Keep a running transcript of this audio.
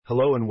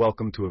Hello and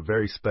welcome to a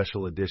very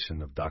special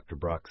edition of Dr.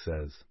 Brock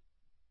Says.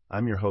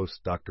 I'm your host,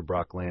 Dr.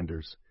 Brock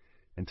Landers,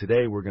 and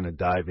today we're going to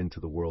dive into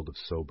the world of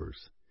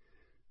sobers.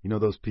 You know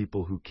those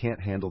people who can't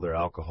handle their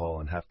alcohol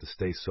and have to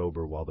stay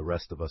sober while the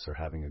rest of us are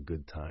having a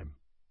good time.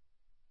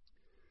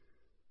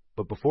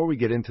 But before we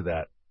get into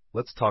that,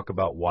 let's talk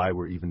about why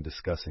we're even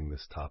discussing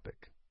this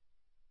topic.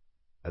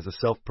 As a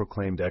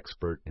self-proclaimed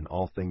expert in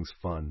all things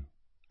fun,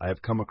 I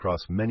have come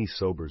across many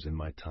sobers in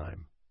my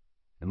time.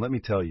 And let me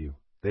tell you,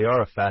 they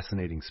are a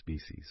fascinating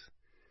species.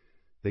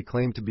 They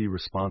claim to be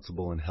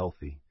responsible and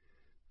healthy,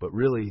 but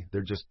really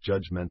they're just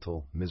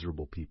judgmental,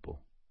 miserable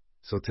people.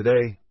 So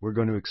today, we're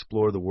going to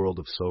explore the world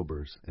of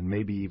sobers and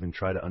maybe even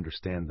try to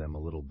understand them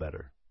a little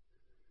better.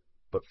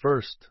 But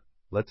first,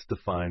 let's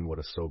define what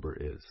a sober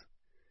is.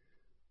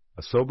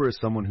 A sober is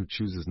someone who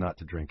chooses not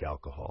to drink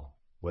alcohol,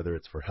 whether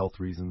it's for health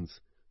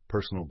reasons,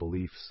 personal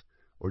beliefs,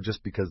 or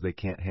just because they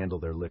can't handle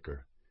their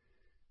liquor.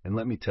 And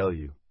let me tell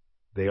you,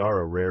 they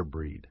are a rare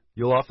breed.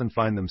 You'll often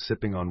find them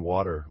sipping on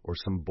water or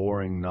some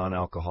boring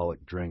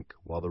non-alcoholic drink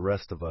while the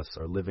rest of us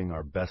are living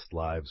our best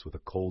lives with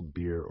a cold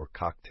beer or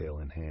cocktail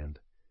in hand.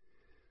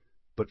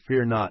 But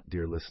fear not,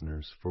 dear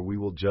listeners, for we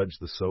will judge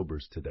the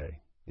sobers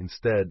today.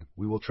 Instead,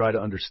 we will try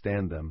to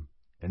understand them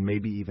and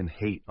maybe even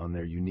hate on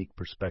their unique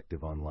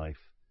perspective on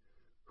life.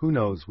 Who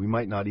knows, we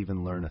might not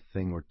even learn a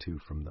thing or two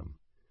from them.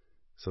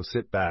 So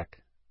sit back,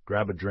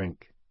 grab a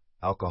drink.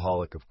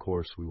 Alcoholic, of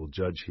course, we will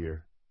judge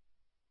here.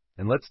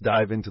 And let's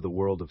dive into the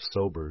world of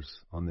sobers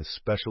on this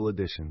special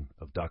edition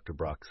of Dr.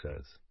 Brock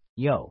Says.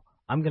 Yo,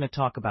 I'm going to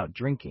talk about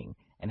drinking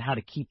and how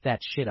to keep that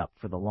shit up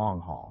for the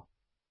long haul.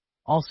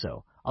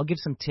 Also, I'll give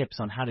some tips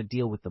on how to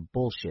deal with the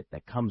bullshit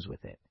that comes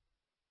with it.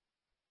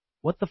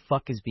 What the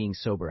fuck is being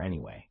sober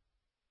anyway?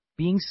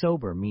 Being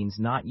sober means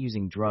not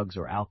using drugs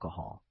or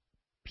alcohol.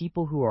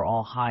 People who are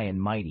all high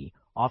and mighty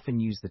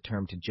often use the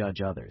term to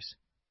judge others,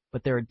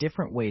 but there are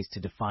different ways to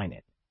define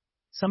it.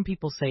 Some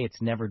people say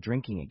it's never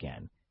drinking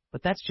again,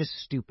 but that's just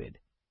stupid.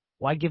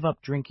 Why give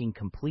up drinking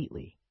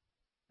completely?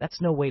 That's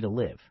no way to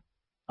live.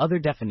 Other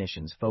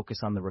definitions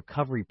focus on the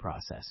recovery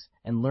process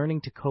and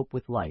learning to cope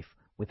with life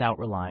without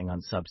relying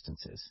on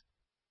substances.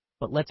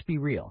 But let's be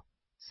real,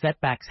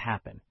 setbacks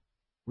happen.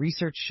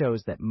 Research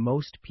shows that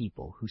most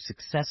people who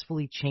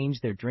successfully change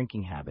their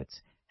drinking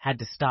habits had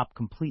to stop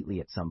completely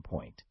at some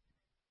point.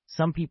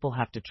 Some people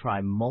have to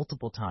try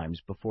multiple times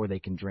before they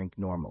can drink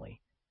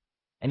normally.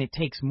 And it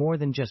takes more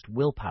than just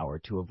willpower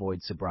to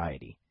avoid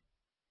sobriety.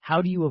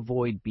 How do you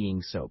avoid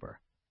being sober?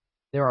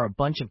 There are a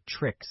bunch of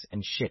tricks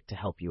and shit to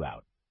help you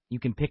out. You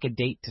can pick a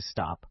date to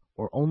stop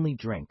or only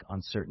drink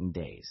on certain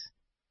days.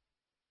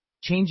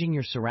 Changing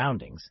your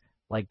surroundings,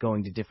 like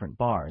going to different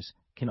bars,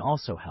 can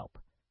also help.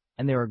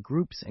 And there are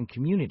groups and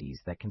communities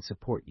that can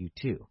support you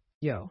too.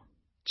 Yo,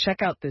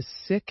 check out this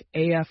sick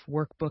AF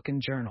workbook and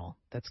journal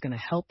that's going to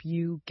help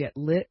you get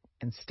lit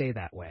and stay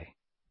that way.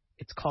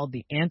 It's called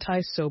the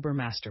Anti-Sober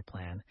Master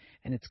Plan,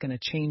 and it's going to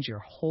change your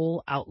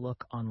whole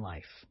outlook on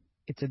life.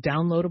 It's a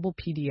downloadable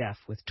PDF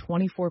with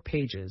 24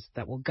 pages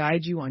that will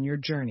guide you on your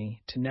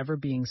journey to never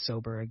being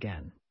sober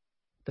again.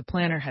 The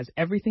planner has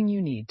everything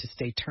you need to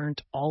stay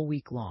turned all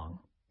week long.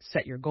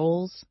 Set your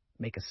goals,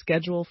 make a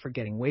schedule for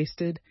getting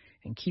wasted,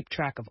 and keep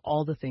track of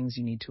all the things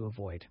you need to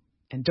avoid.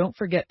 And don't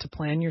forget to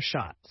plan your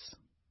shots.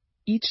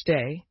 Each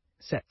day,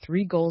 set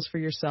 3 goals for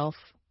yourself,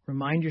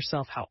 remind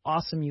yourself how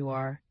awesome you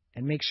are,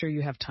 and make sure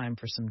you have time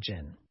for some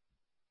gin.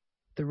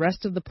 The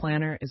rest of the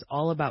planner is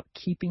all about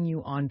keeping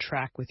you on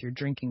track with your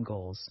drinking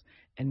goals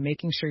and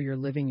making sure you're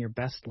living your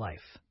best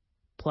life.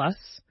 Plus,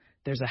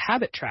 there's a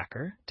habit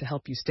tracker to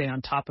help you stay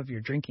on top of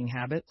your drinking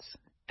habits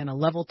and a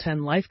level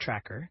 10 life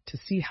tracker to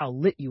see how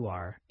lit you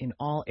are in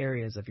all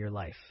areas of your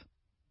life.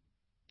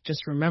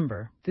 Just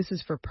remember, this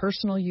is for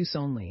personal use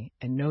only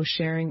and no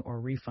sharing or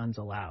refunds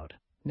allowed.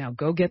 Now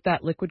go get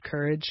that liquid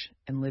courage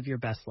and live your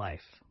best life.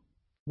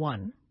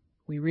 1.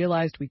 We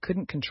realized we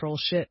couldn't control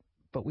shit,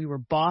 but we were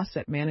boss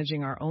at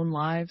managing our own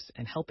lives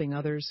and helping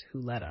others who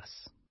let us.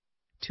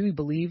 2. We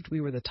believed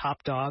we were the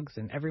top dogs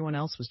and everyone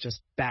else was just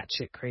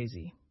batshit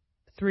crazy.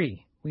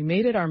 3. We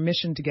made it our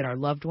mission to get our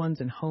loved ones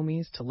and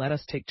homies to let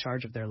us take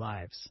charge of their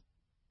lives.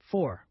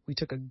 4. We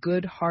took a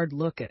good, hard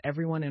look at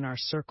everyone in our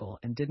circle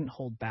and didn't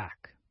hold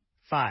back.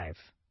 5.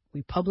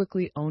 We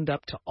publicly owned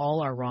up to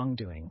all our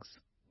wrongdoings.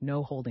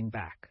 No holding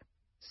back.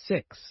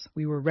 6.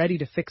 We were ready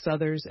to fix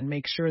others and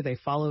make sure they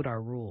followed our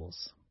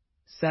rules.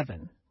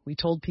 7. We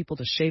told people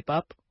to shape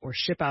up or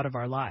ship out of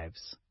our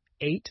lives.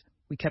 8.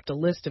 We kept a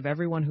list of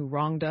everyone who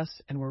wronged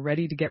us and were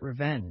ready to get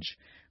revenge,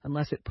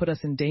 unless it put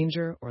us in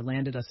danger or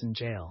landed us in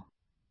jail.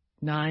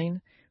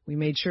 9. We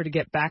made sure to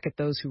get back at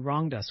those who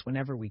wronged us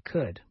whenever we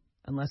could,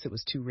 unless it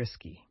was too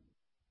risky.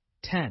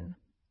 10.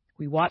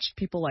 We watched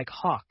people like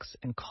hawks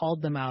and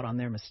called them out on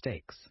their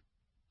mistakes.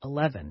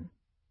 11.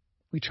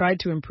 We tried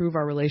to improve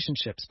our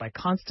relationships by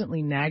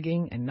constantly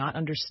nagging and not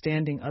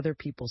understanding other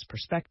people's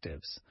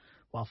perspectives,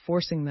 while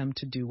forcing them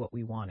to do what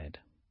we wanted.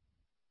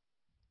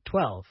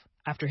 12.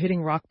 After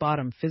hitting rock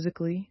bottom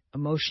physically,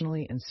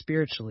 emotionally, and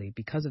spiritually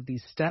because of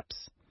these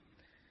steps,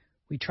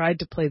 we tried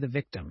to play the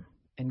victim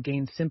and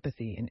gain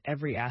sympathy in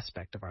every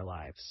aspect of our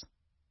lives.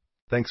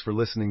 Thanks for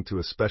listening to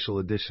a special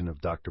edition of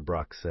Dr.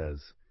 Brock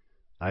Says.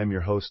 I am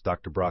your host,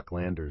 Dr. Brock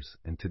Landers,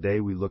 and today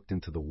we looked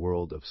into the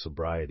world of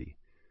sobriety.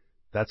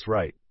 That's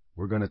right,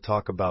 we're going to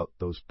talk about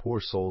those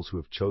poor souls who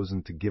have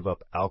chosen to give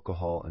up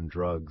alcohol and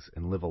drugs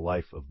and live a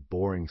life of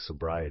boring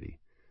sobriety.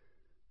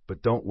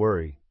 But don't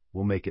worry,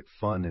 we'll make it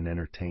fun and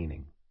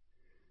entertaining.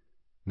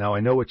 Now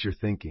I know what you're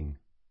thinking.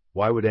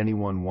 Why would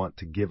anyone want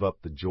to give up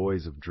the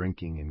joys of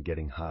drinking and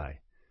getting high?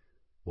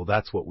 Well,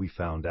 that's what we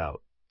found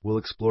out. We'll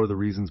explore the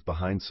reasons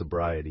behind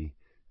sobriety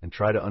and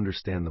try to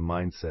understand the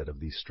mindset of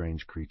these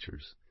strange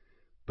creatures.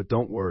 But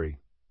don't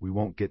worry, we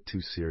won't get too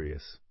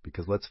serious,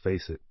 because let's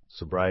face it,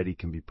 sobriety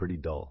can be pretty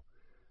dull.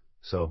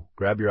 So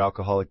grab your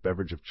alcoholic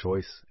beverage of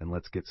choice and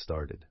let's get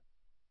started.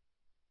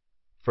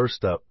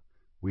 First up,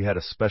 we had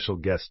a special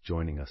guest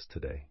joining us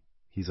today.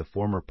 He's a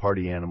former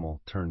party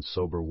animal turned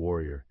sober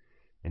warrior,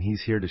 and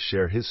he's here to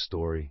share his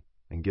story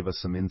and give us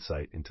some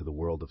insight into the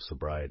world of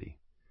sobriety.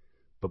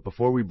 But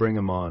before we bring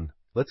him on,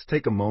 let's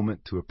take a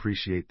moment to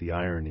appreciate the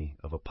irony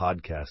of a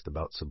podcast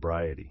about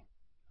sobriety.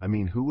 I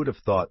mean, who would have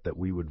thought that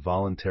we would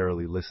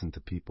voluntarily listen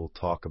to people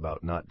talk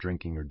about not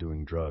drinking or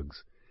doing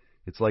drugs?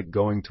 It's like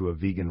going to a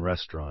vegan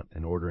restaurant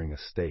and ordering a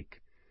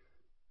steak.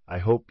 I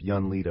hope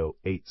Yun Lito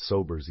ate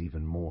sobers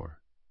even more.